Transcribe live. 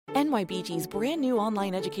NYBG's brand new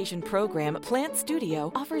online education program, Plant Studio,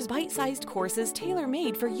 offers bite-sized courses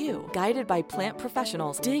tailor-made for you. Guided by plant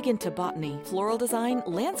professionals, dig into botany, floral design,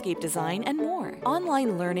 landscape design, and more.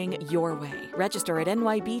 Online learning your way. Register at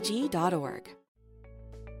nybg.org.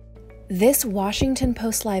 This Washington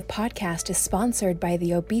Post Live podcast is sponsored by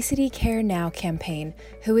the Obesity Care Now campaign,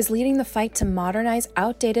 who is leading the fight to modernize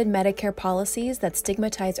outdated Medicare policies that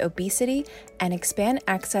stigmatize obesity and expand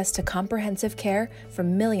access to comprehensive care for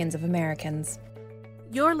millions of Americans.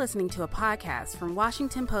 You're listening to a podcast from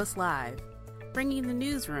Washington Post Live, bringing the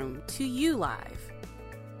newsroom to you live.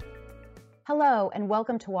 Hello, and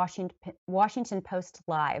welcome to Washington Post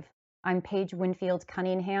Live. I'm Paige Winfield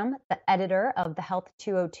Cunningham, the editor of the Health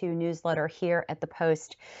 202 newsletter here at the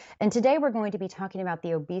Post. And today we're going to be talking about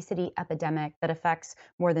the obesity epidemic that affects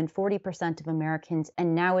more than 40% of Americans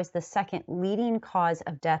and now is the second leading cause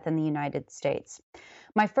of death in the United States.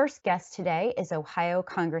 My first guest today is Ohio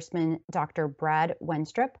Congressman Dr. Brad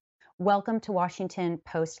Wenstrup. Welcome to Washington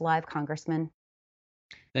Post Live, Congressman.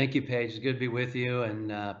 Thank you, Paige. It's good to be with you, and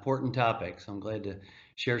important topics. I'm glad to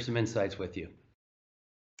share some insights with you.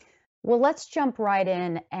 Well, let's jump right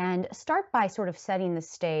in and start by sort of setting the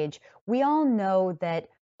stage. We all know that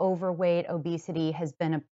overweight, obesity has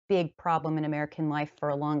been a big problem in American life for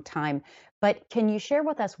a long time. But can you share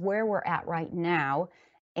with us where we're at right now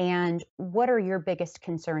and what are your biggest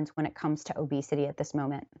concerns when it comes to obesity at this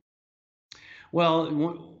moment? Well,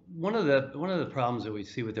 one of the problems that we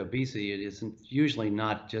see with obesity, it isn't usually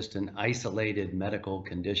not just an isolated medical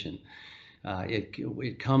condition.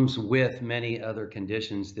 It comes with many other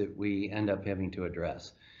conditions that we end up having to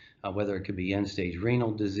address, whether it could be end-stage renal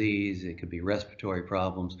disease, it could be respiratory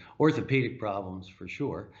problems, orthopedic problems for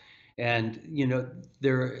sure. And,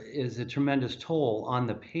 there is a tremendous toll on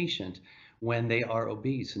the patient when they are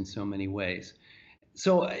obese in so many ways.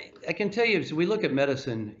 So I can tell you, as we look at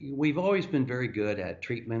medicine, we've always been very good at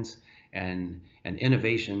treatments and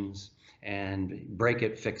innovations and break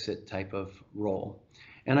it, fix it type of role.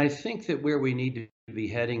 And I think that where we need to be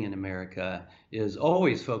heading in America is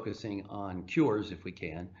always focusing on cures if we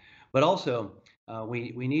can, but also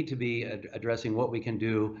we need to be addressing what we can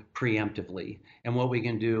do preemptively and what we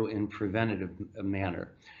can do in preventative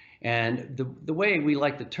manner. And the way we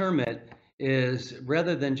like to term it is,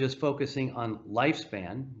 rather than just focusing on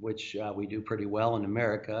lifespan, which we do pretty well in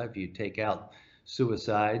America, if you take out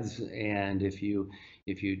suicides and if you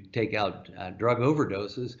take out drug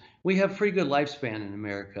overdoses, we have pretty good lifespan in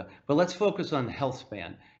America. But let's focus on the health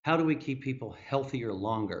span. How do we keep people healthier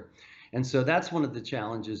longer? And so that's one of the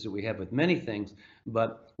challenges that we have with many things.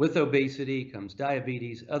 But with obesity comes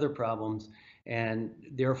diabetes, other problems, and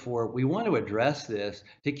therefore we want to address this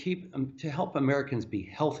to help Americans be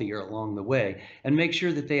healthier along the way and make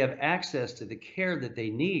sure that they have access to the care that they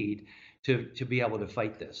need to be able to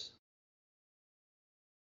fight this.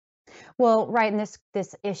 Well, right, and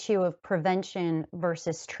this issue of prevention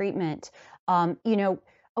versus treatment,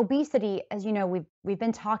 obesity, as you know, we've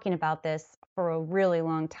been talking about this for a really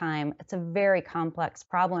long time. It's a very complex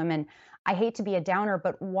problem, and I hate to be a downer,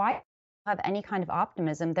 but why have any kind of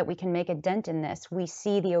optimism that we can make a dent in this? We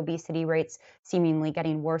see the obesity rates seemingly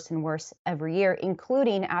getting worse and worse every year,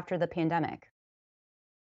 including after the pandemic.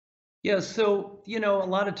 Yeah, so, a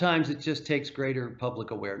lot of times it just takes greater public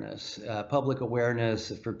awareness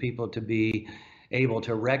for people to be able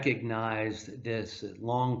to recognize this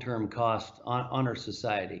long-term cost on our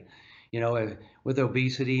society. With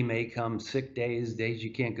obesity may come sick days you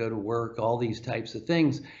can't go to work, all these types of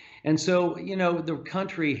things. And so, the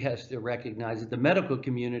country has to recognize it. The medical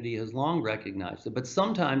community has long recognized it, but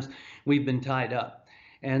sometimes we've been tied up.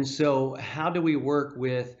 And so how do we work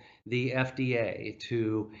with the FDA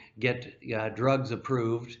to get drugs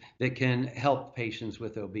approved that can help patients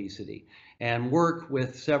with obesity and work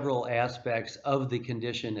with several aspects of the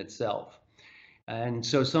condition itself? And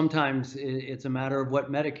so sometimes it's a matter of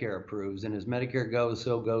what Medicare approves, and as Medicare goes,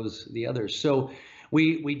 so goes the others. So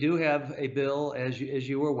we do have a bill, as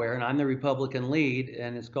you were aware, and I'm the Republican lead,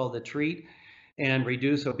 and it's called the Treat and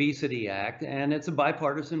Reduce Obesity Act, and it's a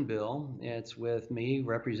bipartisan bill. It's with me,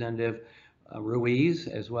 Representative Ruiz,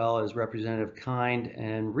 as well as Representative Kind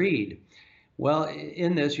and Reed. Well,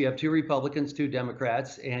 in this, you have 2 Republicans, 2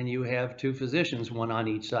 Democrats, and you have 2 physicians, one on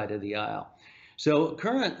each side of the aisle. So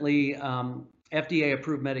currently,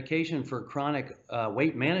 FDA-approved medication for chronic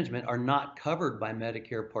weight management are not covered by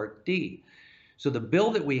Medicare Part D. So the bill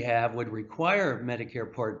that we have would require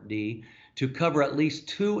Medicare Part D to cover at least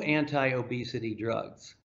 2 anti-obesity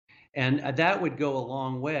drugs. And that would go a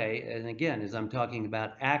long way. And again, as I'm talking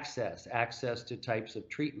about access to types of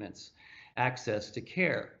treatments, access to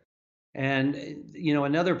care. And,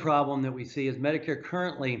 another problem that we see is Medicare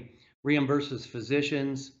currently reimburses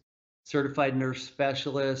physicians, certified nurse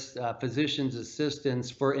specialists, physicians'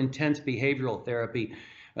 assistants for intense behavioral therapy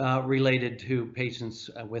related to patients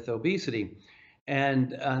with obesity.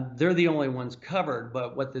 And they're the only ones covered.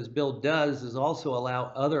 But what this bill does is also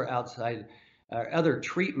allow other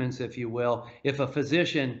treatments, if you will. If a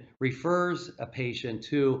physician refers a patient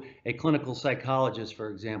to a clinical psychologist, for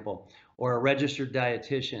example, or a registered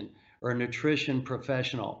dietitian, or a nutrition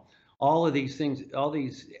professional, all of these things, all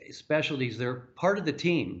these specialties, they're part of the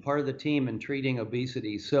team in treating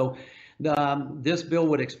obesity. So this bill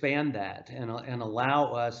would expand that and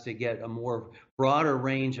allow us to get a more broader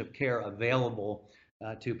range of care available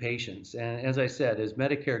to patients. And as I said, as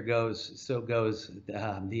Medicare goes, so goes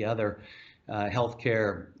the other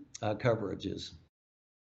healthcare coverages.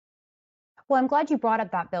 Well, I'm glad you brought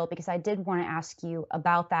up that bill because I did want to ask you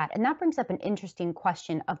about that. And that brings up an interesting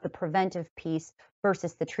question of the preventive piece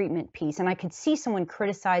versus the treatment piece. And I could see someone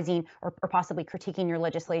criticizing or possibly critiquing your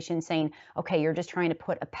legislation saying, okay, you're just trying to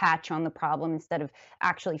put a patch on the problem instead of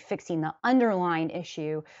actually fixing the underlying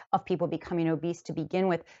issue of people becoming obese to begin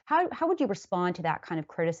with. How would you respond to that kind of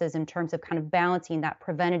criticism in terms of kind of balancing that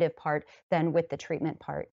preventative part then with the treatment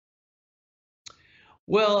part?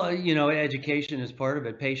 Well, education is part of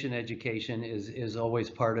it. Patient education is always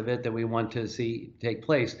part of it that we want to see take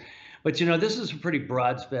place. But this is a pretty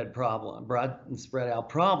broad spread and spread out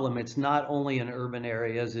problem. It's not only in urban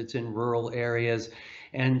areas, it's in rural areas.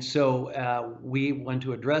 And so we want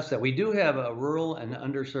to address that. We do have a rural and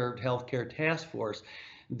underserved healthcare task force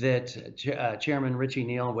that Chairman Richie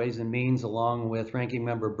Neal, Ways and Means, along with Ranking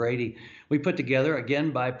Member Brady, we put together,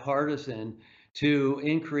 again, bipartisan, to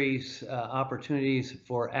increase opportunities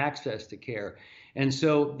for access to care. And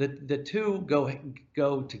so the two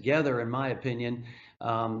go together, in my opinion,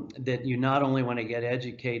 that you not only want to get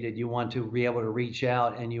educated, you want to be able to reach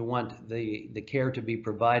out and you want the care to be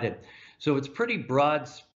provided. So it's pretty broad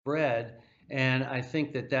spread. And I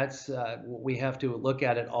think that's what we have to look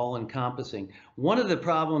at it all encompassing. One of the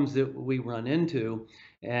problems that we run into,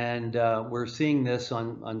 and we're seeing this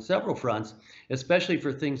on several fronts, especially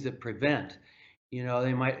for things that prevent,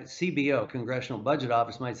 they might, CBO, Congressional Budget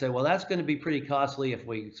Office, might say, well, that's going to be pretty costly if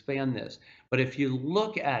we expand this. But if you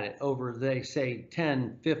look at it over, they say,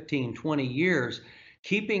 10, 15, 20 years,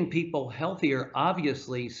 keeping people healthier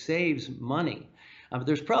obviously saves money.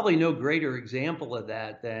 There's probably no greater example of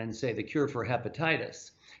that than, say, the cure for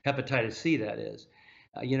hepatitis C, that is.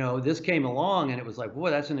 This came along and it was like, boy,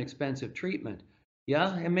 that's an expensive treatment.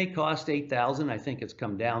 Yeah, it may cost $8,000. I think it's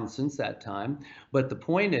come down since that time. But the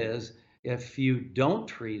point is, if you don't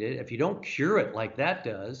treat it, if you don't cure it like that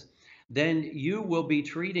does, then you will be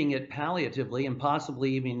treating it palliatively and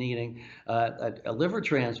possibly even needing a liver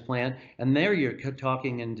transplant. And there you're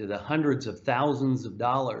talking into the hundreds of thousands of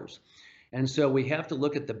dollars. And so we have to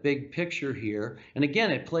look at the big picture here. And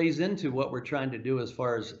again, it plays into what we're trying to do as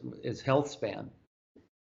far as health span.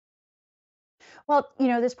 Well,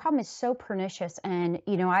 this problem is so pernicious. And,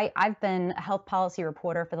 I've been a health policy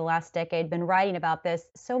reporter for the last decade, been writing about this,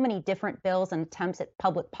 so many different bills and attempts at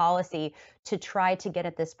public policy to try to get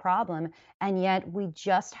at this problem. And yet we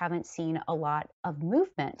just haven't seen a lot of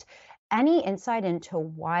movement. Any insight into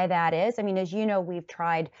why that is? I mean, as you know, we've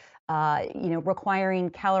tried, requiring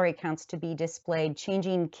calorie counts to be displayed,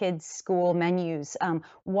 changing kids' school menus.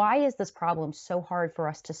 Why is this problem so hard for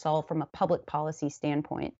us to solve from a public policy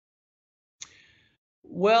standpoint?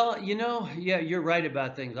 Well, yeah, you're right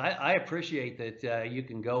about things. I appreciate that you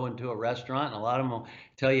can go into a restaurant and a lot of them will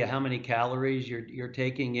tell you how many calories you're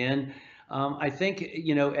taking in. I think,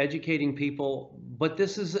 educating people, but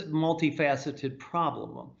this is a multifaceted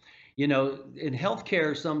problem. In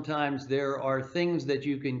healthcare, sometimes there are things that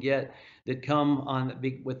you can get that come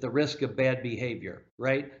with the risk of bad behavior,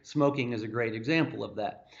 right? Smoking is a great example of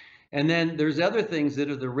that. And then there's other things that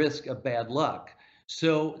are the risk of bad luck.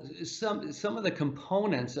 So some of the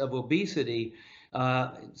components of obesity,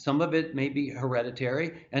 some of it may be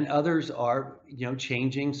hereditary, and others are,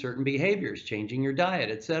 changing certain behaviors, changing your diet,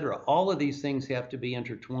 et cetera. All of these things have to be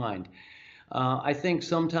intertwined. I think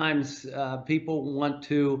sometimes people want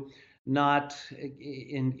to not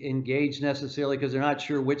engage necessarily because they're not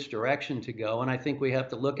sure which direction to go. And I think we have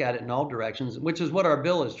to look at it in all directions, which is what our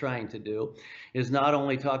bill is trying to do, is not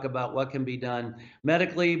only talk about what can be done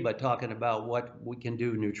medically, but talking about what we can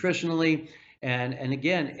do nutritionally. And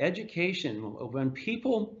again, education, when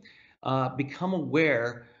people become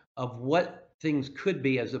aware of what things could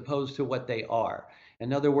be as opposed to what they are.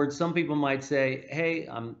 In other words, some people might say, hey,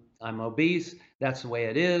 I'm obese, that's the way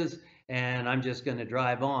it is. and I'm just going to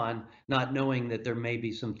drive on, not knowing that there may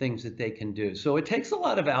be some things that they can do. So it takes a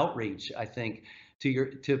lot of outreach, I think,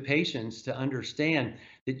 to patients to understand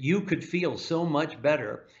that you could feel so much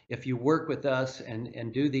better if you work with us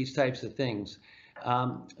and do these types of things.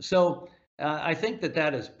 I think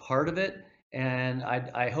that is part of it, and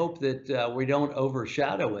I hope that we don't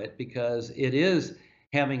overshadow it, because it is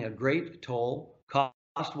having a great toll,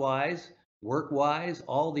 cost-wise, work-wise,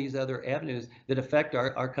 all these other avenues that affect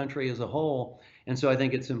our country as a whole. And so I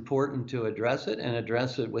think it's important to address it, and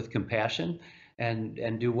address it with compassion,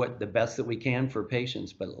 and do the best that we can for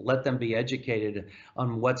patients, but let them be educated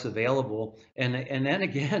on what's available. And then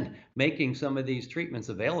again, making some of these treatments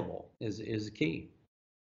available is key.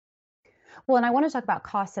 Well, and I want to talk about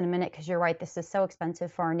costs in a minute, because you're right, this is so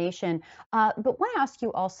expensive for our nation. But want to ask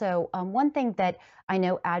you also, one thing that I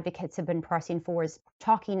know advocates have been pressing for is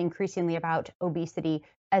talking increasingly about obesity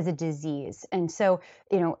as a disease. And so,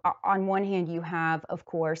 on one hand, you have, of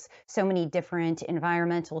course, so many different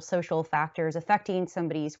environmental, social factors affecting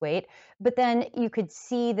somebody's weight, but then you could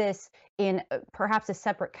see this in perhaps a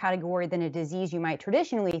separate category than a disease you might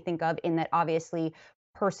traditionally think of, in that obviously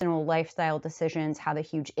personal lifestyle decisions have a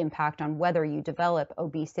huge impact on whether you develop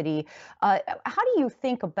obesity. How do you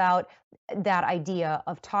think about that idea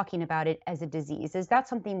of talking about it as a disease? Is that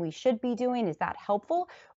something we should be doing? Is that helpful?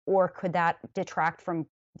 Or could that detract from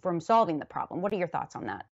solving the problem? What are your thoughts on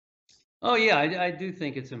that? Oh yeah, I do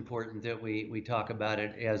think it's important that we talk about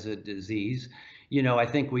it as a disease. I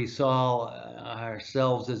think we saw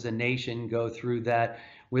ourselves as a nation go through that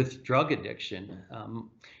with drug addiction.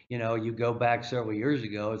 You go back several years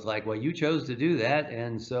ago, it's like, well, you chose to do that.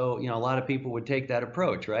 And so, a lot of people would take that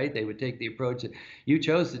approach, right? They would take the approach that you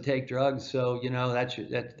chose to take drugs, so,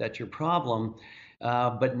 that's your problem.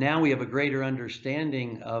 But now we have a greater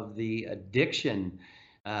understanding of the addiction.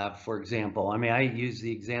 For example, I use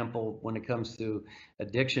the example when it comes to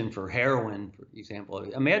addiction for heroin, for example.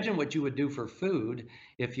 Imagine what you would do for food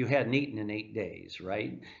if you hadn't eaten in 8 days,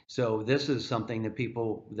 right? So this is something that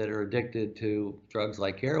people that are addicted to drugs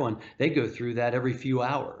like heroin, they go through that every few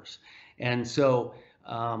hours. And so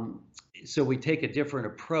we take a different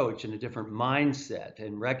approach and a different mindset,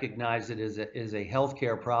 and recognize it as a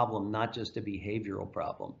healthcare problem, not just a behavioral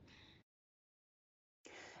problem.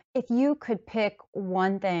 If you could pick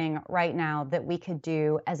one thing right now that we could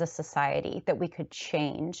do as a society, that we could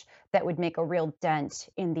change, that would make a real dent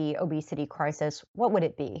in the obesity crisis, what would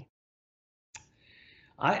it be?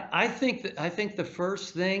 I think the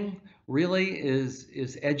first thing really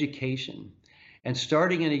is education, and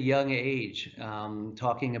starting at a young age,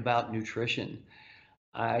 talking about nutrition.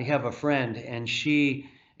 I have a friend, and she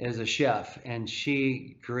is a chef, and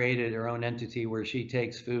she created her own entity where she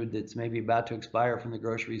takes food that's maybe about to expire from the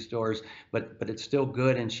grocery stores, but it's still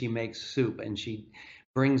good, and she makes soup, and she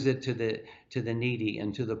brings it to the needy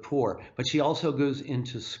and to the poor. But she also goes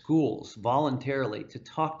into schools voluntarily to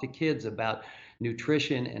talk to kids about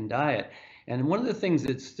nutrition and diet. And one of the things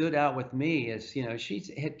that stood out with me is, she's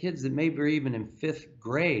had kids that maybe are even in 5th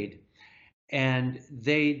grade, and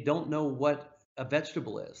they don't know what a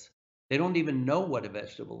vegetable is. They don't even know what a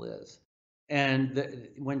vegetable is. And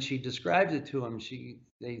when she describes it to them,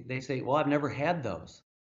 they say, well, I've never had those.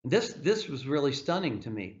 This was really stunning to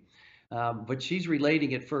me. But she's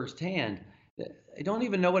relating it firsthand. I don't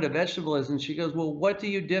even know what a vegetable is. And she goes, well, what do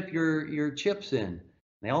you dip your chips in? And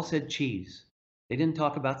they all said cheese. They didn't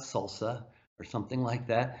talk about salsa or something like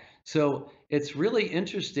that. So it's really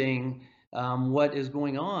interesting what is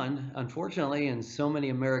going on, unfortunately, in so many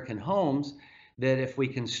American homes, that if we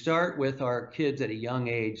can start with our kids at a young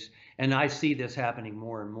age, and I see this happening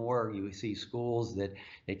more and more, you see schools that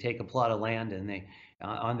they take a plot of land and they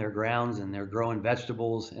on their grounds, and they're growing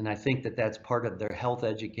vegetables, and I think that that's part of their health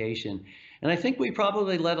education. And I think we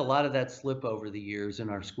probably let a lot of that slip over the years in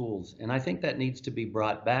our schools, and I think that needs to be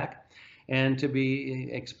brought back, and to be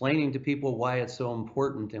explaining to people why it's so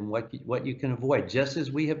important and what you can avoid, just as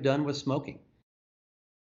we have done with smoking.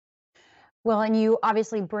 Well, and you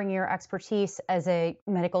obviously bring your expertise as a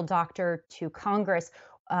medical doctor to Congress,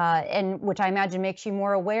 and which I imagine makes you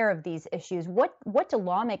more aware of these issues. What do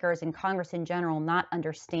lawmakers in Congress in general not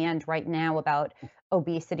understand right now about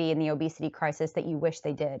obesity and the obesity crisis that you wish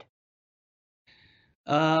they did?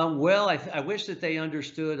 Well, I wish that they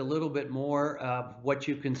understood a little bit more of what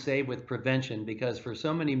you can say with prevention, because for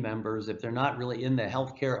so many members, if they're not really in the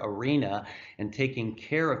healthcare arena and taking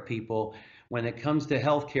care of people, when it comes to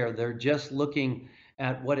healthcare, they're just looking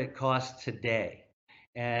at what it costs today.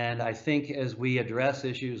 And I think as we address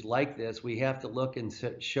issues like this, we have to look and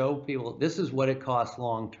show people this is what it costs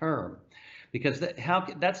long term, because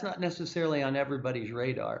that's not necessarily on everybody's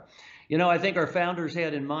radar. I think our founders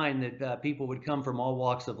had in mind that people would come from all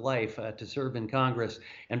walks of life to serve in Congress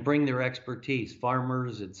and bring their expertise,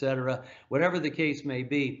 farmers, et cetera, whatever the case may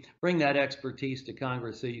be, bring that expertise to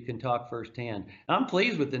Congress so you can talk firsthand. I'm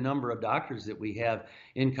pleased with the number of doctors that we have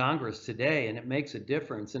in Congress today, and it makes a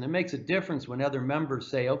difference. And it makes a difference when other members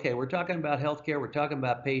say, okay, we're talking about healthcare, we're talking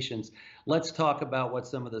about patients. Let's talk about what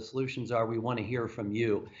some of the solutions are. We want to hear from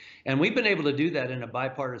you. And we've been able to do that in a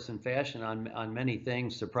bipartisan fashion on many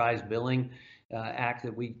things. Surprise billing act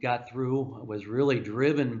that we got through was really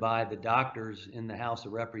driven by the doctors in the House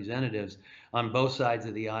of Representatives on both sides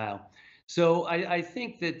of the aisle. So I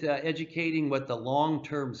think that educating what the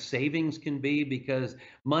long-term savings can be, because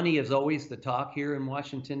money is always the talk here in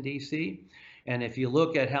Washington, D.C. And if you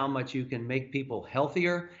look at how much you can make people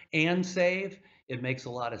healthier and save, it makes a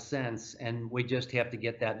lot of sense. And we just have to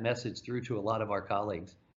get that message through to a lot of our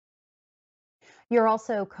colleagues. You're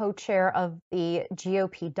also co-chair of the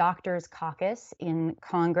GOP Doctors Caucus in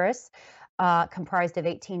Congress, comprised of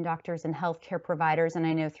 18 doctors and healthcare providers. And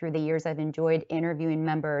I know through the years I've enjoyed interviewing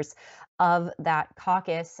members of that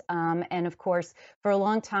caucus. And of course, for a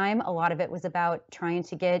long time, a lot of it was about trying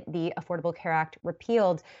to get the Affordable Care Act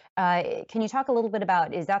repealed. Can you talk a little bit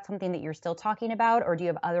about, is that something that you're still talking about, or do you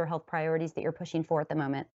have other health priorities that you're pushing for at the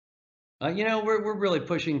moment? We're really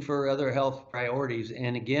pushing for other health priorities.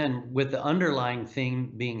 And again, with the underlying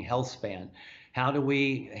theme being health span, how do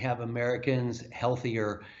we have Americans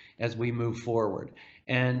healthier as we move forward?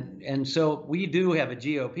 And so we do have a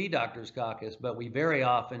GOP Doctors Caucus, but we very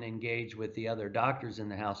often engage with the other doctors in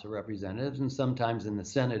the House of Representatives and sometimes in the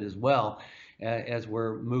Senate as well, as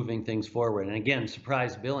we're moving things forward. And again,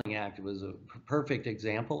 Surprise Billing Act was a perfect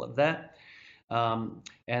example of that.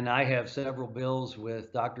 And I have several bills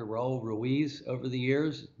with Dr. Raul Ruiz over the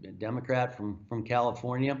years, a Democrat from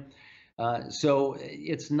California. So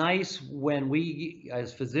it's nice when we,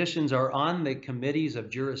 as physicians, are on the committees of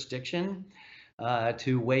jurisdiction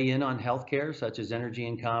to weigh in on healthcare, such as Energy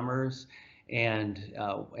and Commerce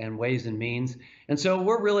and Ways and Means. And so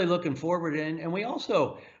we're really looking forward, and we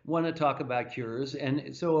also want to talk about cures.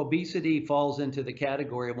 And so obesity falls into the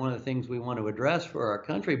category of one of the things we want to address for our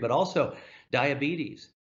country, but also diabetes.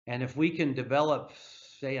 And if we can develop,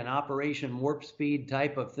 say, an Operation Warp Speed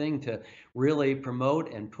type of thing to really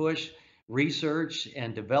promote and push research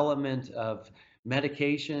and development of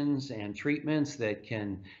medications and treatments that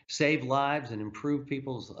can save lives and improve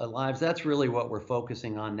people's lives, that's really what we're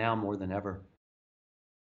focusing on now more than ever.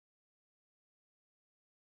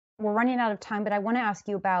 We're running out of time, but I want to ask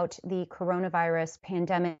you about the coronavirus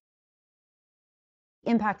pandemic,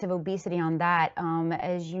 impact of obesity on that.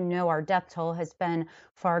 As you know, our death toll has been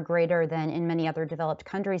far greater than in many other developed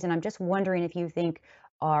countries. And I'm just wondering if you think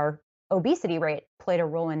our obesity rate played a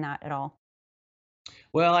role in that at all.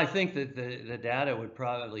 Well, I think that the data would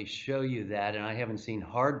probably show you that, and I haven't seen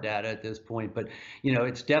hard data at this point, but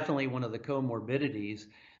it's definitely one of the comorbidities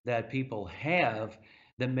that people have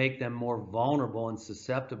that make them more vulnerable and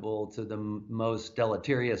susceptible to the most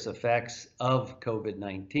deleterious effects of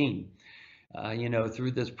COVID-19.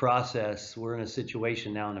 Through this process, we're in a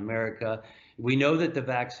situation now in America. We know that the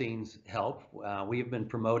vaccines help. We have been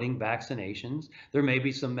promoting vaccinations. There may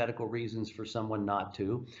be some medical reasons for someone not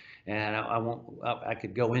to, and I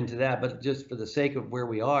could go into that, but just for the sake of where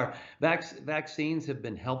we are, vaccines have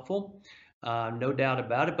been helpful. No doubt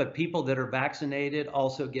about it, but people that are vaccinated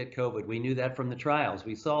also get COVID. We knew that from the trials.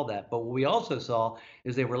 We saw that. But what we also saw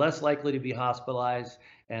is they were less likely to be hospitalized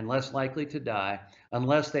and less likely to die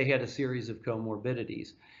unless they had a series of comorbidities.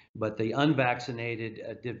 But the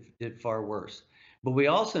unvaccinated did far worse. But we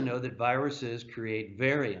also know that viruses create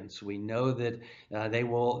variants. We know that they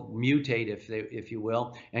will mutate, if you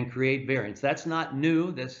will, and create variants. That's not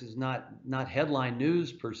new. This is not headline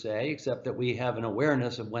news per se, except that we have an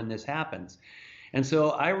awareness of when this happens. And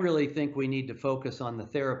so I really think we need to focus on the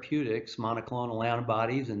therapeutics, monoclonal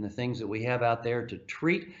antibodies, and the things that we have out there to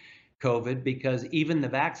treat COVID, because even the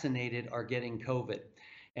vaccinated are getting COVID.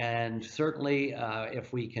 And certainly,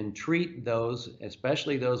 if we can treat those,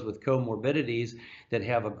 especially those with comorbidities that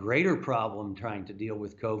have a greater problem trying to deal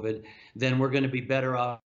with COVID, then we're going to be better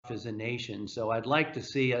off as a nation. So I'd like to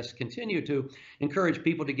see us continue to encourage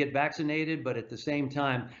people to get vaccinated, but at the same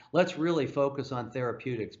time, let's really focus on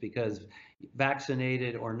therapeutics, because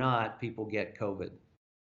vaccinated or not, people get COVID.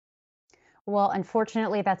 Well,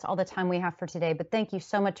 unfortunately, that's all the time we have for today. But thank you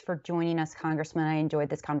so much for joining us, Congressman. I enjoyed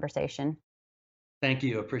this conversation. Thank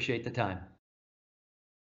you. Appreciate the time.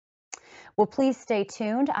 Well, please stay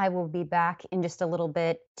tuned. I will be back in just a little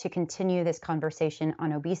bit to continue this conversation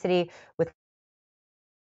on obesity with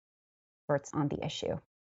experts on the issue.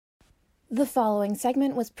 The following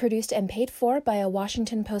segment was produced and paid for by a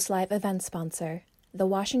Washington Post Live event sponsor. The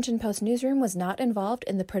Washington Post newsroom was not involved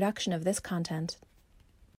in the production of this content.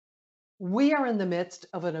 We are in the midst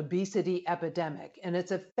of an obesity epidemic, and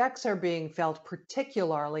its effects are being felt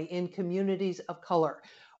particularly in communities of color,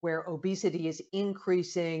 where obesity is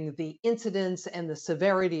increasing the incidence and the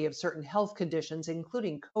severity of certain health conditions,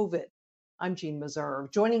 including COVID. I'm Jean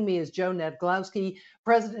Meserve. Joining me is Joe Nedglowski,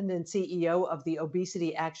 President and CEO of the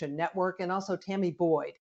Obesity Action Network, and also Tammy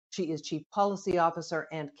Boyd. She is Chief Policy Officer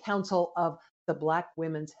and Counsel of the Black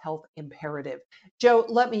Women's Health Imperative. Joe,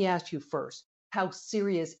 let me ask you first, how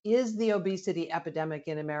serious is the obesity epidemic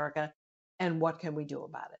in America, and what can we do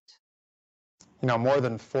about it? You know, more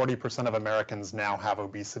than 40% of Americans now have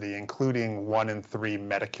obesity, including 1 in 3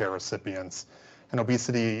 Medicare recipients. And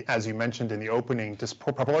obesity, as you mentioned in the opening,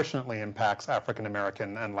 disproportionately impacts African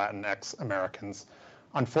American and Latinx Americans.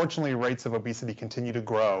 Unfortunately, rates of obesity continue to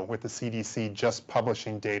grow, with the CDC just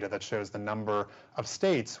publishing data that shows the number of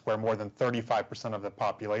states where more than 35% of the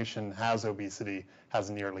population has obesity has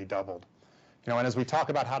nearly doubled. You know, and as we talk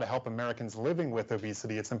about how to help Americans living with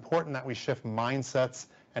obesity, it's important that we shift mindsets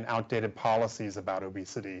and outdated policies about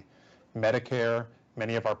obesity. Medicare,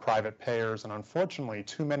 many of our private payers, and unfortunately,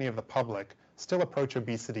 too many of the public still approach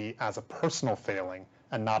obesity as a personal failing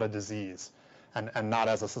and not a disease, and not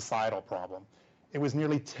as a societal problem. It was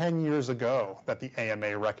nearly 10 years ago that the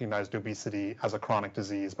AMA recognized obesity as a chronic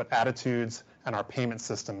disease, but attitudes and our payment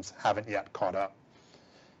systems haven't yet caught up.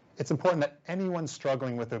 It's important that anyone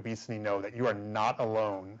struggling with obesity know that you are not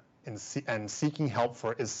alone, and seeking help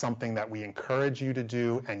for is something that we encourage you to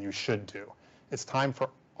do and you should do. It's time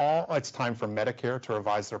for Medicare to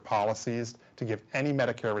revise their policies to give any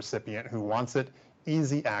Medicare recipient who wants it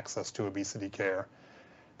easy access to obesity care.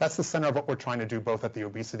 That's the center of what we're trying to do both at the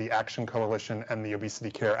Obesity Action Coalition and the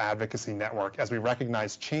Obesity Care Advocacy Network, as we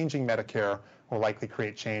recognize changing Medicare will likely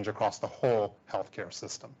create change across the whole healthcare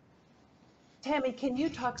system. Tammy, can you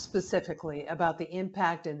talk specifically about the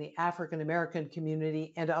impact in the African American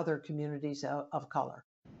community and other communities of color?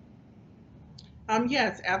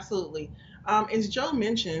 Yes, absolutely. As Joe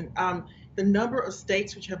mentioned, the number of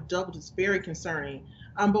states which have doubled is very concerning.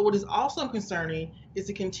 But what is also concerning is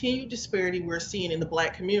the continued disparity we're seeing in the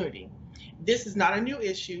Black community. This is not a new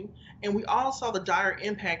issue, and we all saw the dire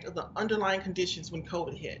impact of the underlying conditions when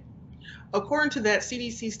COVID hit. According to that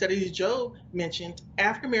CDC study that Joe mentioned,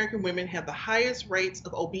 African American women have the highest rates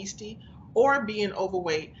of obesity or being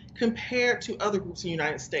overweight compared to other groups in the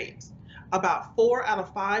United States. About 4 out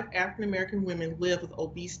of 5 African American women live with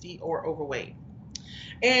obesity or overweight.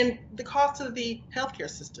 And the cost of the healthcare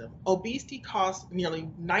system. Obesity costs nearly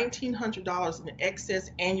 $1,900 in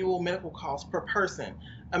excess annual medical costs per person,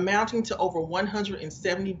 amounting to over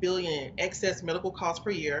 $170 billion in excess medical costs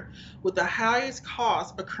per year, with the highest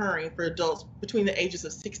costs occurring for adults between the ages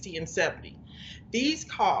of 60 and 70. These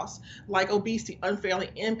costs, like obesity, unfairly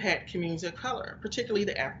impact communities of color, particularly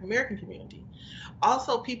the African American community.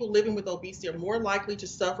 Also, people living with obesity are more likely to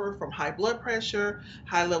suffer from high blood pressure,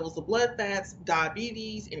 high levels of blood fats,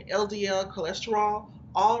 diabetes, and LDL cholesterol,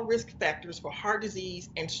 all risk factors for heart disease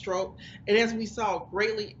and stroke, and as we saw,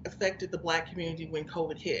 greatly affected the Black community when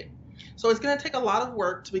COVID hit. So it's going to take a lot of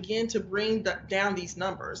work to begin to bring down these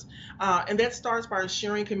numbers. And that starts by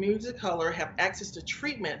ensuring communities of color have access to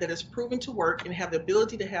treatment that is proven to work and have the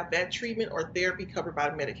ability to have that treatment or therapy covered by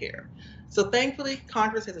Medicare. So thankfully,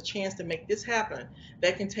 Congress has a chance to make this happen.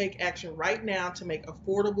 That can take action right now to make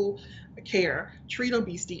affordable care, treat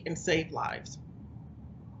obesity, and save lives.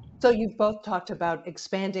 So you've both talked about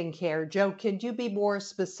expanding care. Joe, could you be more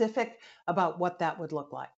specific about what that would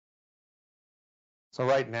look like? So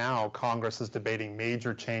right now, Congress is debating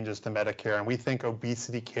major changes to Medicare, and we think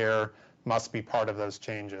obesity care must be part of those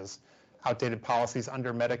changes. Outdated policies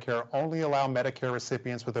under Medicare only allow Medicare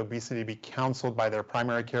recipients with obesity to be counseled by their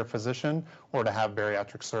primary care physician or to have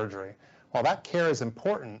bariatric surgery. While that care is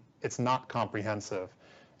important, it's not comprehensive.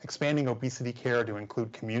 Expanding obesity care to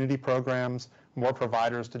include community programs, more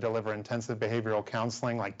providers to deliver intensive behavioral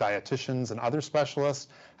counseling like dietitians and other specialists,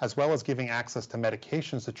 as well as giving access to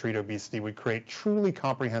medications to treat obesity would create truly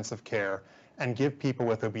comprehensive care and give people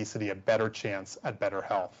with obesity a better chance at better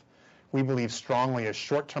health. We believe strongly a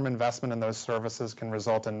short-term investment in those services can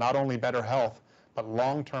result in not only better health, but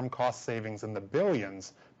long-term cost savings in the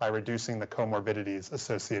billions by reducing the comorbidities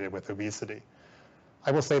associated with obesity. I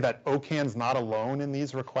will say that OCAN's not alone in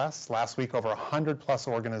these requests. Last week, over 100+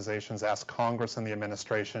 organizations asked Congress and the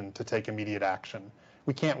administration to take immediate action.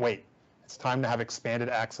 We can't wait. It's time to have expanded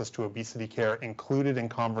access to obesity care included in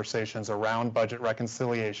conversations around budget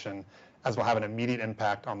reconciliation, as will have an immediate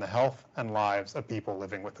impact on the health and lives of people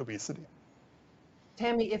living with obesity.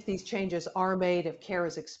 Tammy, if these changes are made, if care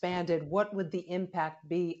is expanded, what would the impact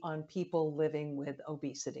be on people living with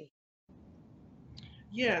obesity?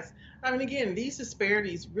 Yes. I mean, again, these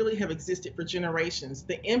disparities really have existed for generations.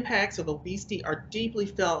 The impacts of obesity are deeply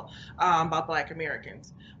felt by Black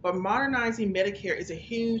Americans. But modernizing Medicare is a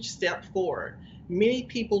huge step forward. Many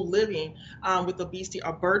people living with obesity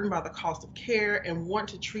are burdened by the cost of care and want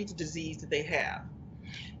to treat the disease that they have.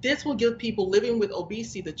 This will give people living with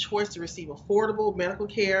obesity the choice to receive affordable medical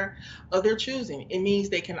care of their choosing. It means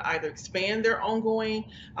they can either expand their ongoing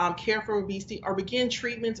care for obesity or begin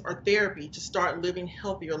treatments or therapy to start living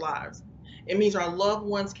healthier lives. It means our loved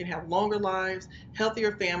ones can have longer lives,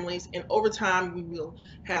 healthier families, and over time we will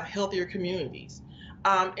have healthier communities.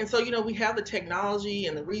 And so, we have the technology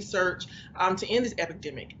and the research to end this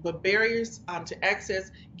epidemic, but barriers to access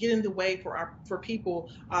get in the way for people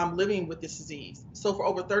living with this disease. So, for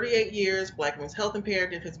over 38 years, Black Women's Health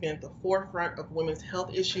Imperative has been at the forefront of women's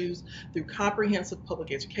health issues through comprehensive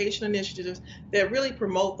public education initiatives that really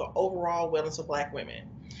promote the overall wellness of Black women.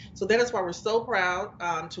 So that is why we're so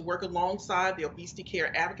proud to work alongside the Obesity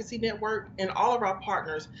Care Advocacy Network and all of our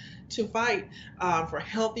partners to fight for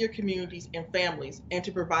healthier communities and families and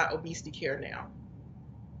to provide obesity care now.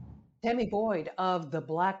 Tammy Boyd of the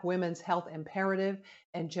Black Women's Health Imperative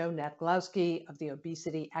and Joe Natglowski of the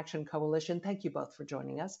Obesity Action Coalition. Thank you both for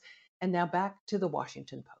joining us. And now back to the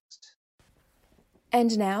Washington Post.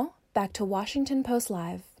 And now back to Washington Post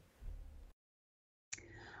Live.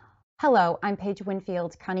 Hello, I'm Paige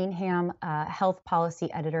Winfield, Cunningham, health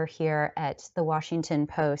policy editor here at the Washington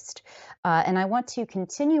Post. And I want to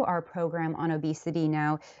continue our program on obesity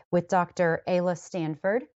now with Dr. Ala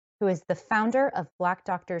Stanford, who is the founder of Black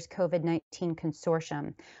Doctors COVID-19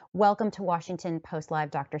 Consortium. Welcome to Washington Post Live,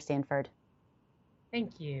 Dr. Stanford.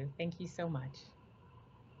 Thank you. Thank you so much.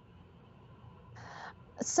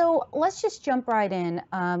 So let's just jump right in.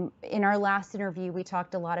 In our last interview, we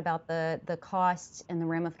talked a lot about the costs and the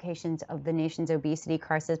ramifications of the nation's obesity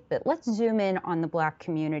crisis, but let's zoom in on the Black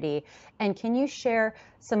community. And can you share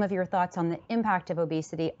some of your thoughts on the impact of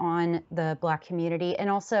obesity on the Black community and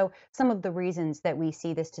also some of the reasons that we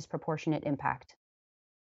see this disproportionate impact?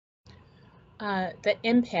 The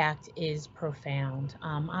impact is profound.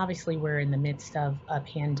 Obviously, we're in the midst of a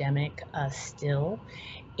pandemic still,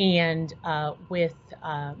 and with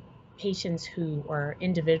patients who or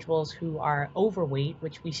individuals who are overweight,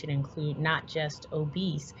 which we should include not just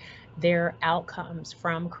obese, their outcomes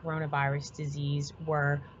from coronavirus disease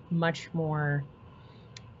were much more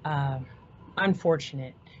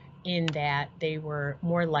unfortunate in that they were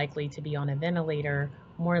more likely to be on a ventilator,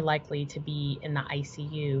 more likely to be in the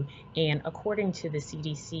ICU. And according to the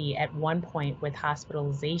CDC, at one point with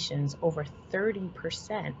hospitalizations, over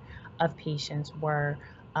 30% of patients were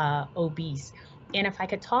obese. And if I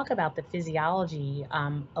could talk about the physiology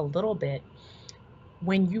a little bit,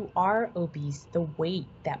 when you are obese, the weight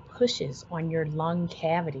that pushes on your lung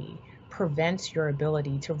cavity prevents your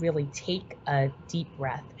ability to really take a deep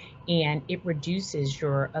breath, and it reduces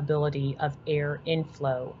your ability of air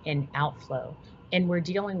inflow and outflow. And we're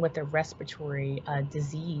dealing with a respiratory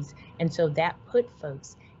disease, and so that put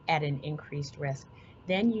folks at an increased risk.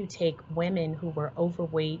 Then you take women who were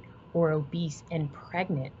overweight or obese and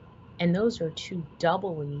pregnant, and those are two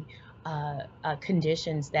doubly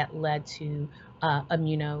conditions that led to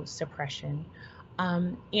immunosuppression.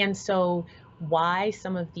 And so why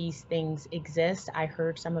some of these things exist, I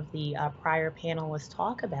heard some of the prior panelists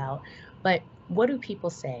talk about, but what do people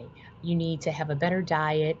say? You need to have a better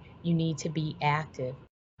diet, you need to be active.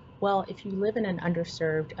 Well, if you live in an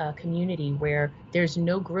underserved community where there's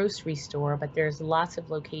no grocery store, but there's lots of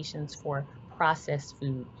locations for processed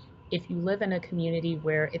food, if you live in a community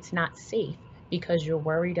where it's not safe because you're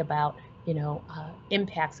worried about,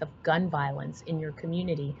 impacts of gun violence in your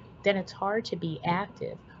community, then it's hard to be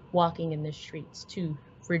active walking in the streets to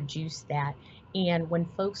reduce that. And when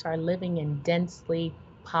folks are living in densely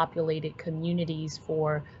populated communities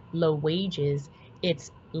for low wages,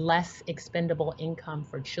 it's less expendable income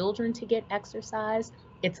for children to get exercise.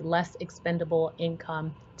 It's less expendable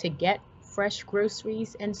income to get fresh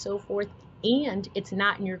groceries and so forth. And it's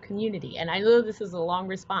not in your community. And I know this is a long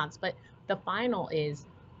response, but the final is,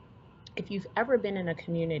 if you've ever been in a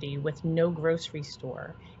community with no grocery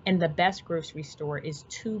store and the best grocery store is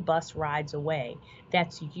 2 bus rides away,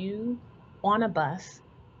 that's you on a bus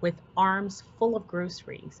with arms full of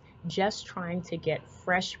groceries, just trying to get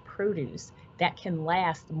fresh produce that can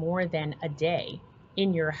last more than a day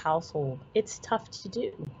in your household. It's tough to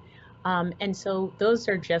do. And so those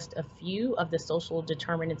are just a few of the social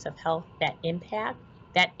determinants of health that impact,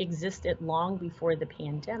 that existed long before the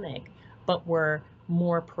pandemic, but were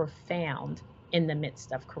more profound in the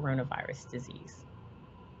midst of coronavirus disease.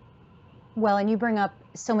 Well, and you bring up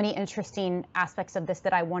so many interesting aspects of this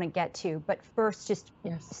that I want to get to. But first, just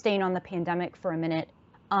staying on the pandemic for a minute,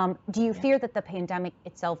 do you fear that the pandemic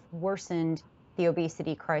itself worsened the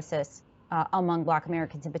obesity crisis among Black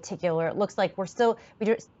Americans in particular? It looks like we still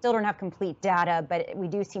don't have complete data, but we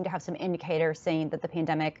do seem to have some indicators saying that the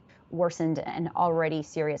pandemic worsened an already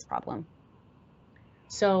serious problem.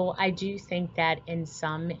 So I do think that in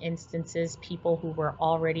some instances, people who were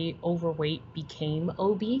already overweight became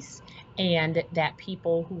obese, and that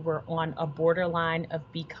people who were on a borderline of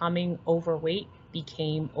becoming overweight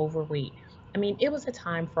became overweight. I mean, it was a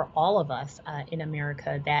time for all of us in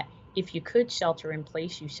America that if you could shelter in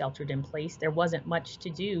place, you sheltered in place. There wasn't much to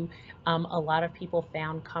do. A lot of people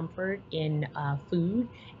found comfort in food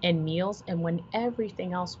and meals, and when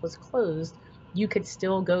everything else was closed, you could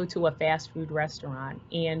still go to a fast food restaurant.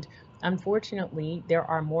 And unfortunately, there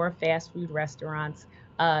are more fast food restaurants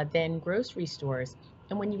than grocery stores.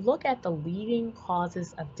 And when you look at the leading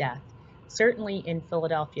causes of death, certainly in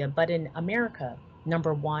Philadelphia, but in America,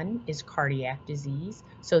 number one is cardiac disease.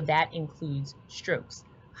 So that includes strokes,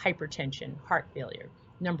 hypertension, heart failure.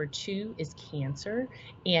 Number two is cancer,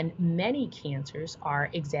 and many cancers are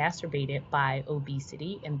exacerbated by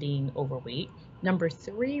obesity and being overweight. Number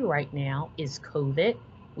three right now is COVID.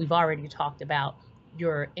 We've already talked about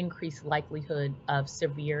your increased likelihood of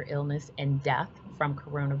severe illness and death from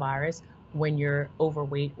coronavirus when you're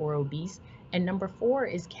overweight or obese. And number four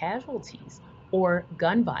is casualties or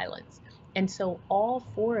gun violence. And so all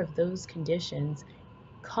four of those conditions,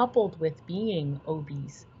 coupled with being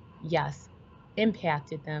obese, yes,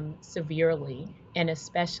 impacted them severely, and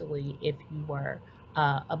especially if you were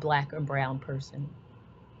a Black or brown person.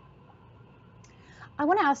 I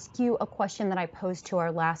want to ask you a question that I posed to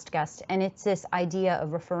our last guest, and it's this idea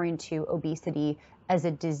of referring to obesity as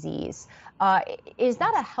a disease. Is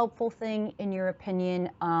that a helpful thing in your opinion?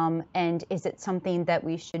 And is it something that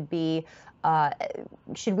we should be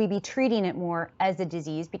treating it more as a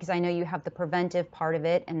disease? Because I know you have the preventive part of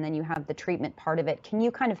it, and then you have the treatment part of it. Can you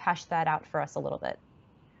kind of hash that out for us a little bit?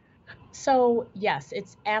 So yes,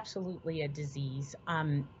 it's absolutely a disease.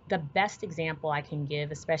 The best example I can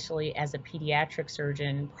give, especially as a pediatric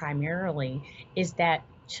surgeon primarily, is that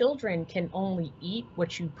children can only eat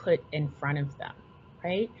what you put in front of them,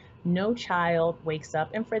 right? No child wakes up,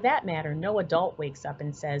 and for that matter, no adult wakes up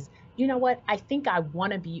and says, you know what, I think I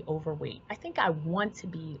want to be overweight. I think I want to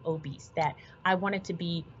be obese, that I want it to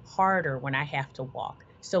be harder when I have to walk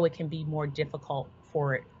so it can be more difficult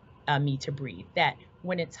for me to breathe, that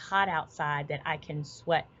when it's hot outside that I can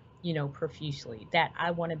sweat, profusely, that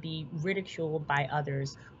I want to be ridiculed by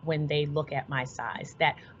others when they look at my size,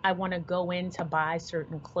 that I want to go in to buy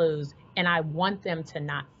certain clothes and I want them to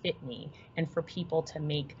not fit me, and for people to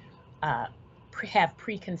make have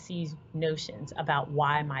preconceived notions about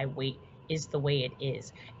why my weight is the way it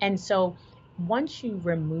is. And so once you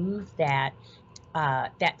remove that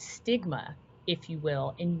stigma, if you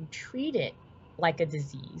will, and you treat it like a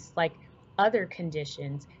disease, like other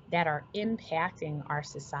conditions that are impacting our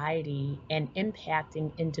society and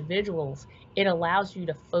impacting individuals, it allows you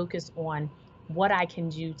to focus on what I can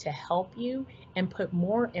do to help you and put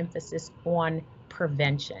more emphasis on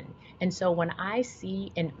prevention. And so when I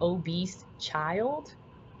see an obese child,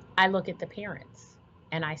 I look at the parents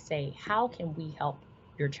and I say, how can we help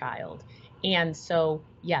your child? And so,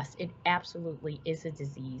 yes, it absolutely is a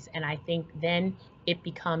disease. And I think then it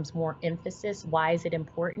becomes more emphasis. Why is it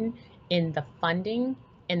important? In the funding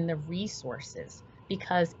and the resources,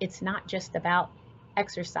 because it's not just about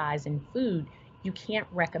exercise and food. You can't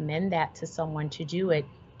recommend that to someone to do it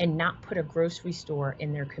and not put a grocery store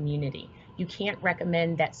in their community. You can't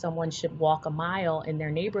recommend that someone should walk a mile in their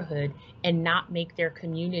neighborhood and not make their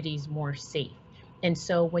communities more safe. And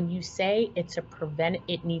so when you say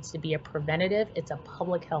it needs to be a preventative, it's a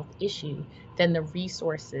public health issue, then the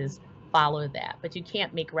resources follow that. But you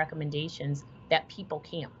can't make recommendations that people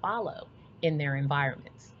can't follow in their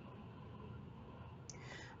environments.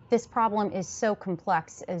 This problem is so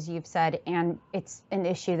complex, as you've said, and it's an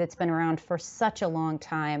issue that's been around for such a long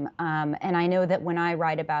time. And I know that when I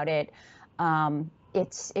write about it,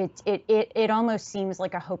 it almost seems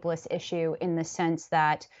like a hopeless issue in the sense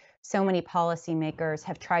that so many policymakers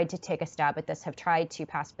have tried to take a stab at this, have tried to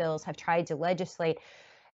pass bills, have tried to legislate.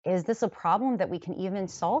 Is this a problem that we can even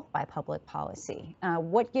solve by public policy?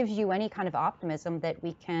 What gives you any kind of optimism that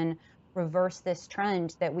we can reverse this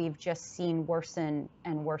trend that we've just seen worsen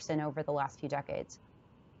and worsen over the last few decades?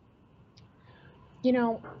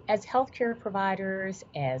 As healthcare providers,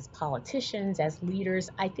 as politicians, as leaders,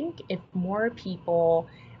 I think if more people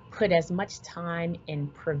put as much time in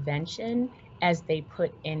prevention as they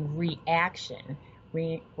put in reaction,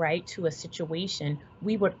 right, to a situation,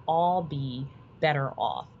 we would all be better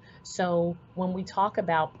off. So when we talk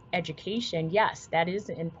about education, yes, that is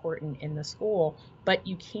important in the school, but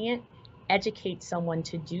you can't educate someone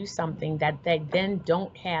to do something that they then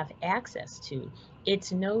don't have access to.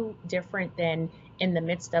 It's no different than in the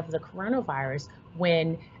midst of the coronavirus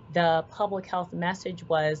when the public health message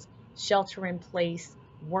was shelter in place,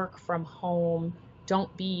 work from home,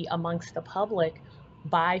 don't be amongst the public,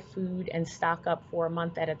 buy food and stock up for a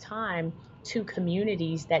month at a time, to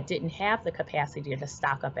communities that didn't have the capacity to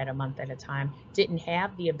stock up at a month at a time, didn't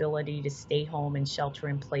have the ability to stay home and shelter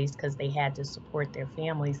in place because they had to support their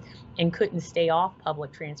families and couldn't stay off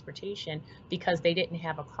public transportation because they didn't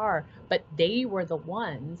have a car. But they were the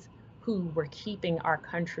ones who were keeping our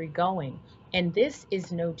country going. And this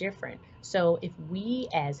is no different. So if we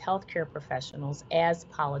as healthcare professionals, as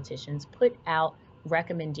politicians, put out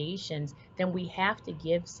recommendations, then we have to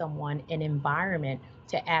give someone an environment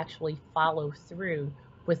to actually follow through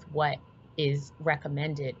with what is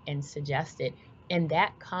recommended and suggested. And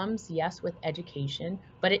that comes, yes, with education,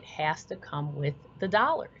 but it has to come with the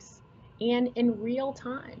dollars and in real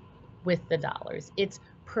time with the dollars. It's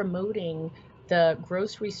promoting the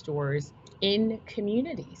grocery stores in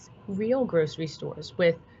communities, real grocery stores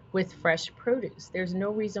with fresh produce. There's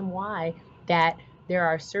no reason why that there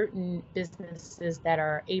are certain businesses that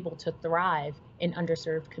are able to thrive in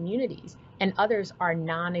underserved communities and others are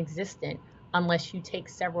non-existent unless you take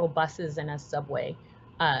several buses and a subway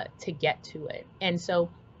to get to it. And so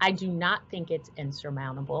I do not think it's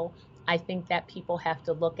insurmountable. I think that people have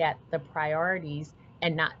to look at the priorities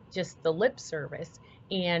and not just the lip service,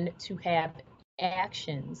 and to have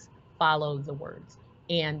actions follow the words.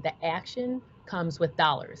 And the action comes with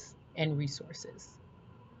dollars and resources.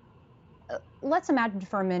 Let's imagine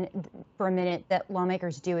for a minute that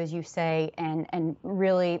lawmakers do as you say and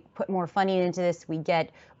really put more funding into this. We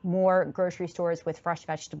get more grocery stores with fresh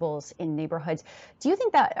vegetables in neighborhoods. Do you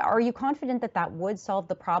think that, are you confident that that would solve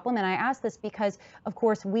the problem? And I ask this because, of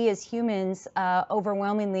course, we as humans,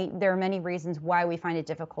 overwhelmingly, there are many reasons why we find it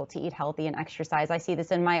difficult to eat healthy and exercise. I see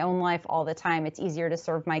this in my own life all the time. It's easier to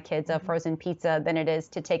serve my kids a frozen pizza than it is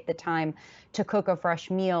to take the time to cook a fresh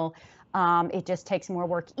meal. It just takes more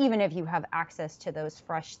work, even if you have access to those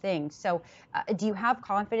fresh things. So do you have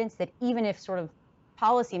confidence that even if sort of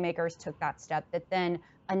policymakers took that step, that then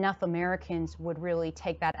enough Americans would really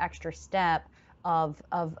take that extra step of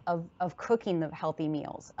cooking the healthy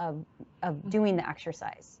meals, of doing the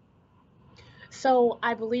exercise? So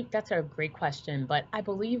I believe that's a great question, but I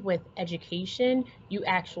believe with education, you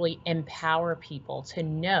actually empower people to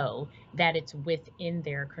know that it's within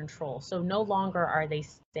their control. So no longer are they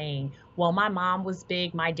saying, well, my mom was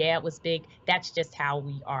big, my dad was big, that's just how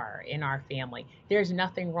we are in our family. There's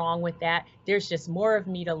nothing wrong with that. There's just more of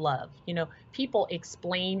me to love. You know, people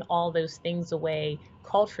explain all those things away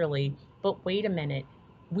culturally, but wait a minute,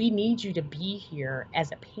 we need you to be here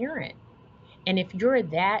as a parent. And if you're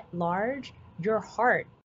that large, your heart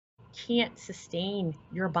can't sustain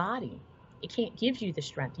your body. It can't give you the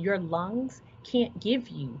strength. Your lungs can't give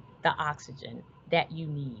you the oxygen that you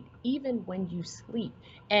need, even when you sleep.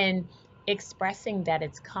 And expressing that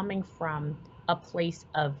it's coming from a place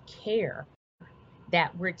of care,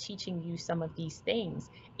 that we're teaching you some of these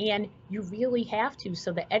things. And you really have to.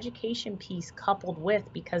 So the education piece coupled with,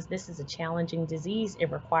 because this is a challenging disease,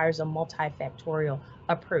 it requires a multifactorial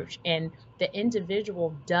approach. And the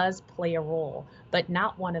individual does play a role, but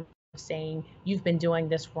not one of saying you've been doing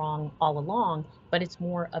this wrong all along, but it's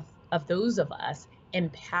more of those of us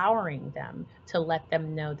empowering them to let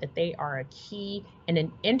them know that they are a key and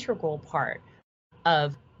an integral part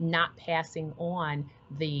of not passing on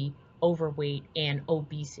the overweight and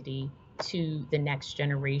obesity to the next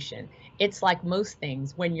generation. It's like most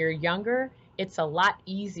things, when you're younger, it's a lot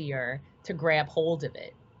easier to grab hold of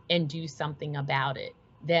it and do something about it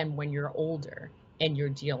than when you're older and you're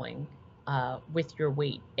dealing with your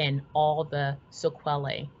weight and all the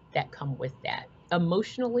sequelae that come with that,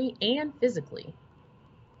 emotionally and physically.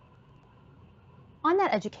 On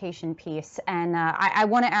that education piece, and I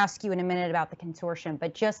want to ask you in a minute about the consortium,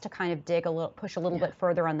 but just to kind of dig a little, push a little bit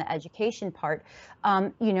further on the education part,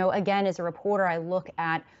 you know, again, as a reporter, I look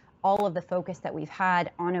at all of the focus that we've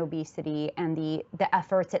had on obesity and the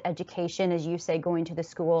efforts at education, as you say, going to the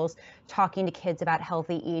schools, talking to kids about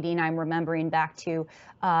healthy eating. I'm remembering back to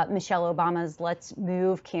Michelle Obama's Let's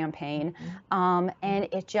Move campaign, and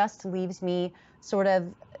it just leaves me sort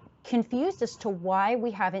of confused as to why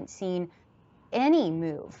we haven't seen any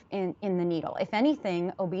move in the needle. If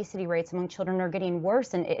anything, obesity rates among children are getting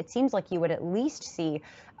worse, and it seems like you would at least see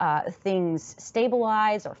things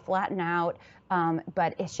stabilize or flatten out.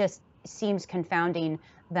 But it just seems confounding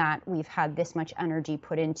that we've had this much energy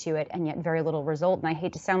put into it and yet very little result. And I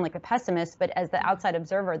hate to sound like a pessimist, but as the outside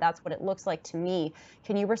observer, that's what it looks like to me.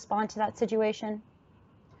 Can you respond to that situation?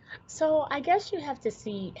 So I guess you have to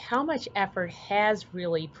see how much effort has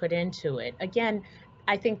really put into it. Again,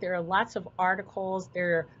 I think there are lots of articles,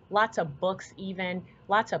 there are lots of books, even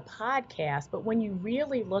lots of podcasts, but when you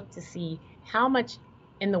really look to see how much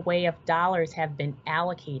in the way of dollars have been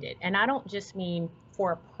allocated, and I don't just mean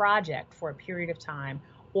for a project for a period of time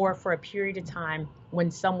or for a period of time when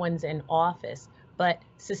someone's in office, but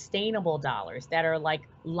sustainable dollars that are like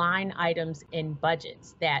line items in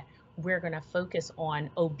budgets that we're going to focus on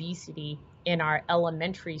obesity in our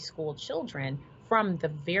elementary school children from the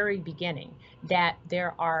very beginning, that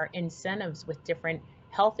there are incentives with different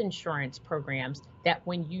health insurance programs that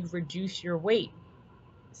when you reduce your weight,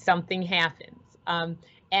 something happens,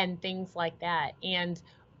 and things like that. And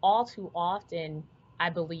all too often, I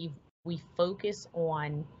believe we focus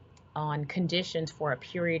on conditions for a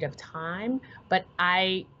period of time, but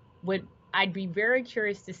I'd be very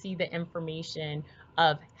curious to see the information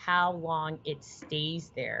of how long it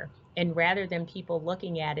stays there. And rather than people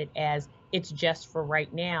looking at it as it's just for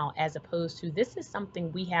right now, as opposed to this is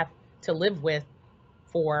something we have to live with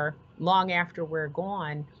for long after we're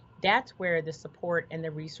gone, that's where the support and the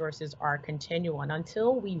resources are continual. And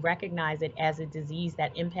until we recognize it as a disease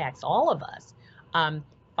that impacts all of us,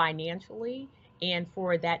 financially, and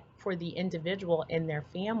for the individual and their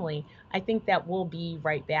family, I think that we'll be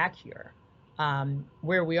right back here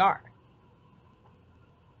where we are.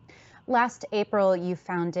 Last April, you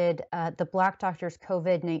founded the Black Doctors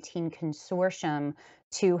COVID-19 Consortium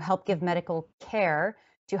to help give medical care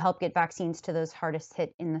to help get vaccines to those hardest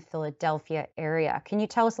hit in the Philadelphia area. Can you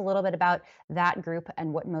tell us a little bit about that group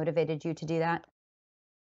and what motivated you to do that?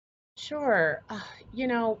 Sure.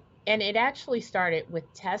 And it actually started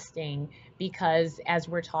with testing because as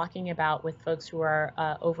we're talking about with folks who are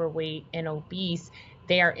overweight and obese,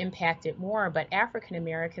 they are impacted more, but African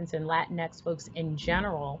Americans and Latinx folks in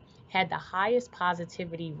general had the highest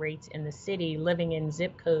positivity rates in the city, living in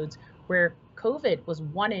zip codes where COVID was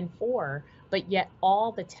 1 in 4, but yet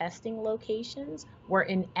all the testing locations were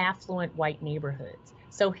in affluent white neighborhoods.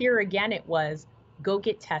 So here again, it was go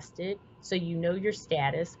get tested so you know your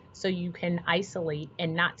status, so you can isolate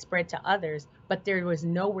and not spread to others, but there was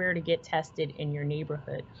nowhere to get tested in your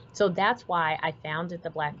neighborhood. So that's why I founded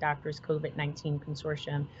the Black Doctors COVID-19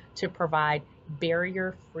 Consortium, to provide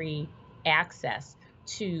barrier-free access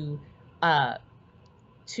to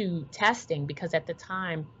testing, because at the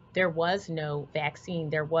time there was no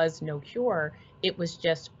vaccine, there was no cure. It was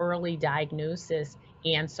just early diagnosis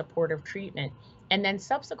and supportive treatment. And then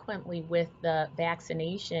subsequently with the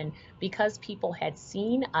vaccination, because people had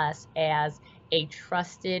seen us as a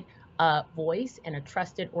trusted voice and a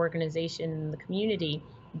trusted organization in the community,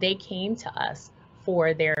 they came to us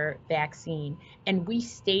for their vaccine. And we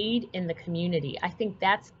stayed in the community. I think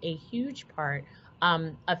that's a huge part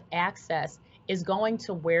of access, is going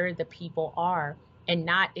to where the people are and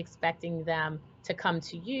not expecting them to come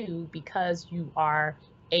to you because you are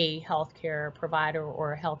a healthcare provider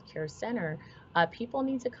or a healthcare center. People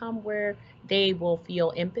need to come where they will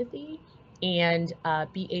feel empathy and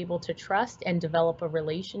be able to trust and develop a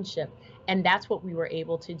relationship. And that's what we were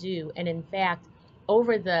able to do. And in fact,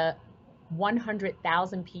 over the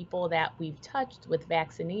 100,000 people that we've touched with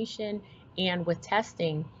vaccination and with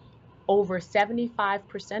testing, over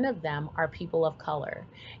 75% of them are people of color.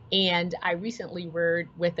 And I recently heard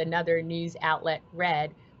with another news outlet,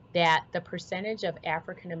 read, that the percentage of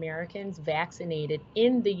African Americans vaccinated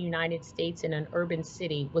in the United States in an urban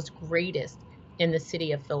city was greatest in the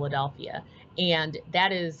city of Philadelphia. And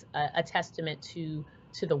that is a testament to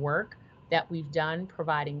the work that we've done,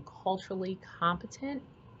 providing culturally competent,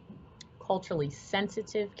 culturally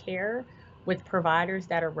sensitive care with providers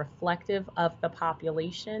that are reflective of the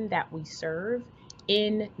population that we serve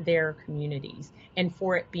in their communities, and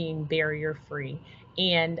for it being barrier-free.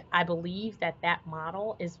 And I believe that that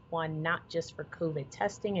model is one not just for COVID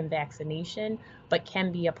testing and vaccination, but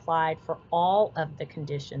can be applied for all of the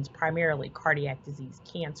conditions, primarily cardiac disease,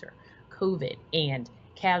 cancer, COVID, and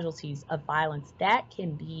casualties of violence. That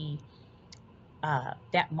can be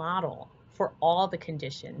that model for all the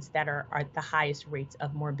conditions that are the highest rates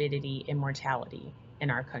of morbidity and mortality in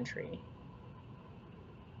our country.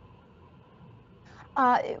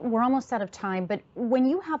 We're almost out of time, but when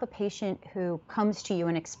you have a patient who comes to you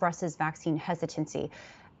and expresses vaccine hesitancy,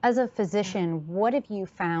 As a physician, what have you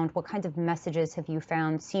found? What kinds of messages have you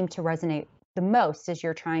found seem to resonate the most as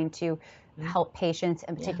you're trying to help patients,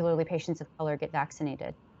 and particularly patients of color, get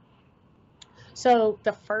vaccinated? So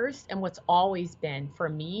the first, and what's always been for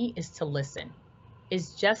me, is to listen,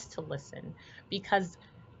 is just to listen, because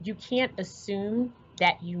you can't assume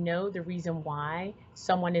that you know the reason why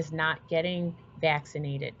someone is not getting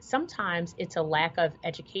vaccinated. Sometimes it's a lack of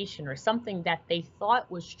education, or something that they thought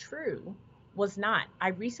was true was not. I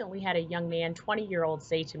recently had a young man, 20-year-old,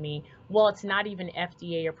 say to me, well, it's not even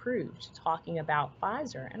FDA approved, talking about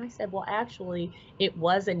Pfizer. And I said, well, actually, it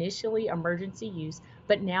was initially emergency use,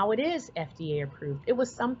 but now it is FDA approved. It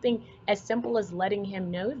was something as simple as letting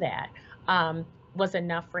him know that was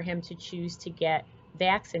enough for him to choose to get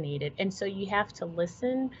vaccinated. And so you have to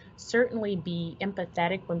listen, certainly be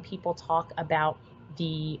empathetic when people talk about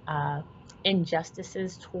the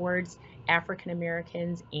injustices towards African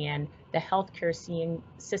Americans and the healthcare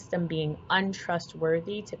system being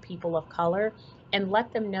untrustworthy to people of color, and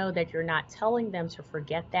let them know that you're not telling them to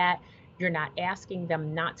forget that. You're not asking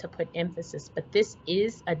them not to put emphasis, but this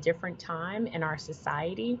is a different time in our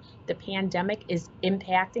society. The pandemic is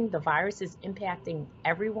impacting, the virus is impacting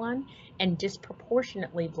everyone, and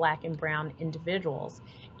disproportionately Black and brown individuals,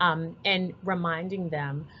 and reminding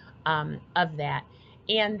them of that.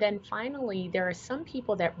 And then finally, there are some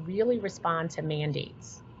people that really respond to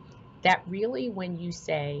mandates. That really, when you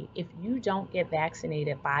say, if you don't get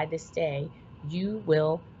vaccinated by this day, you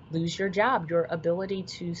will lose your job, your ability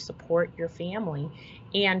to support your family.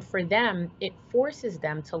 And for them, it forces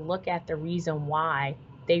them to look at the reason why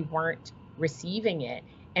they weren't receiving it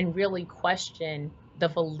and really question the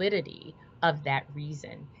validity of that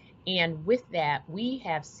reason. And with that, we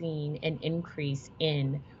have seen an increase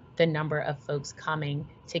in the number of folks coming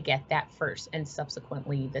to get that first and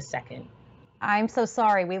subsequently the second. I'm so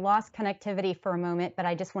sorry. We lost connectivity for a moment, but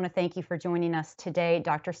I just want to thank you for joining us today,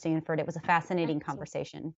 Dr. Stanford. It was a fascinating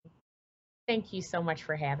conversation. Thank you so much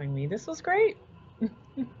for having me. This was great.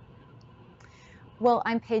 Well,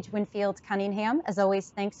 I'm Paige Winfield Cunningham. As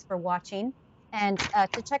always, thanks for watching. And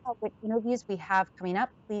to check out what interviews we have coming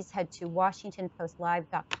up, please head to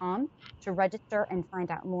WashingtonPostLive.com to register and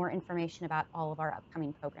find out more information about all of our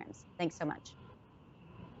upcoming programs. Thanks so much.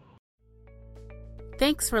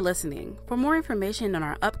 Thanks for listening. For more information on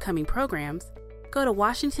our upcoming programs, go to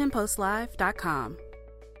WashingtonPostLive.com.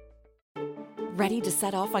 Ready to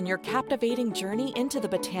set off on your captivating journey into the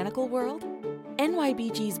botanical world?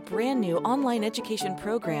 NYBG's brand new online education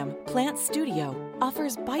program, Plant Studio,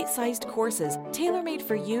 offers bite-sized courses tailor-made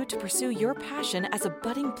for you to pursue your passion as a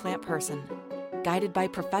budding plant person. Guided by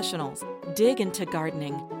professionals, dig into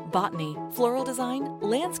gardening, botany, floral design,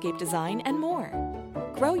 landscape design, and more.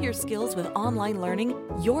 Grow your skills with online learning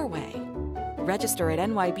your way. Register at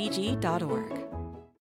nybg.org.